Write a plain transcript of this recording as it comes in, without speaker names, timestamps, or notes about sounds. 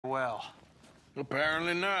Well,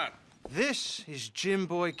 Apparently not. this is Jim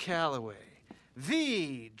Boy Calloway.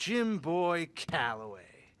 The Jim Boy Calloway.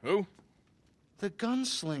 Who? The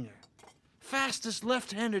gunslinger. Fastest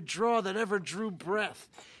left-handed draw that ever drew breath.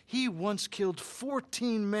 He once killed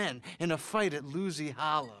 14 men in a fight at Lucy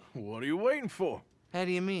Hollow. What are you waiting for? How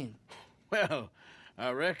do you mean? Well,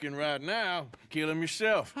 I reckon right now, kill him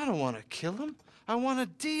yourself. I don't want to kill him. I want to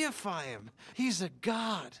deify him. He's a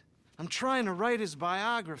god. I'm trying to write his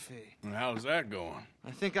biography. And how's that going?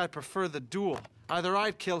 I think I prefer the duel. Either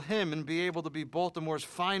I'd kill him and be able to be Baltimore's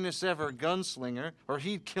finest ever gunslinger, or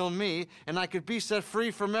he'd kill me and I could be set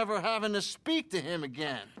free from ever having to speak to him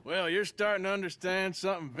again. Well, you're starting to understand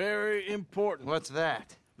something very important. What's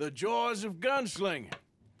that? The joys of gunslinging.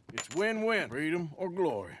 It's win-win, freedom or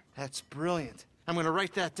glory. That's brilliant. I'm gonna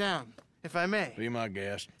write that down, if I may. Be my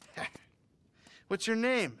guest. What's your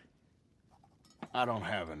name? I don't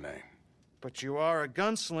have a name. But you are a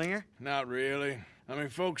gunslinger. Not really. I mean,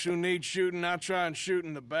 folks who need shooting, I try and shoot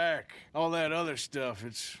in the back. All that other stuff,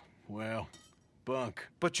 it's, well, bunk.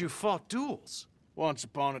 But you fought duels. Once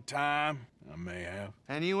upon a time, I may have.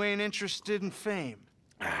 And you ain't interested in fame.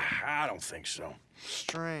 I don't think so.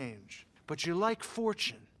 Strange. But you like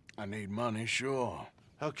fortune. I need money, sure.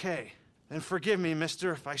 Okay, then forgive me,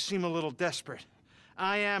 mister, if I seem a little desperate.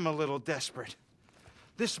 I am a little desperate.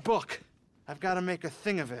 This book, I've got to make a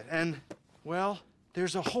thing of it, and, well,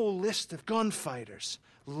 there's a whole list of gunfighters.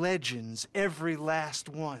 Legends, every last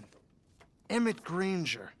one. Emmett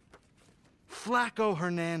Granger, Flaco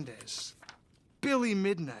Hernandez, Billy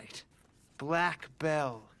Midnight, Black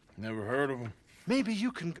Bell. Never heard of him. Maybe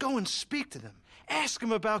you can go and speak to them. Ask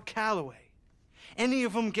them about Calloway. Any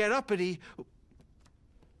of them get uppity,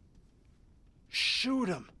 shoot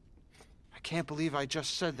them. I can't believe I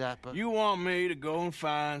just said that, but... You want me to go and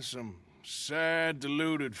find some sad,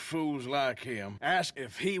 deluded fools like him, ask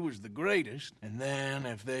if he was the greatest, and then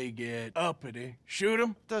if they get uppity, shoot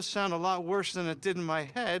him? Does sound a lot worse than it did in my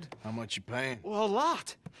head. How much you paying? Well, a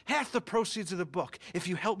lot. Half the proceeds of the book, if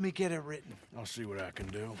you help me get it written. I'll see what I can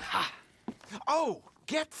do. Ha! Oh,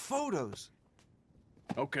 get photos.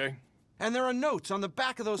 Okay. And there are notes on the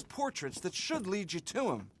back of those portraits that should lead you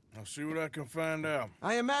to him. I'll see what I can find out.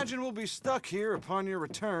 I imagine we'll be stuck here upon your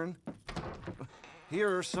return.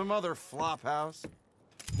 Here or some other flop house.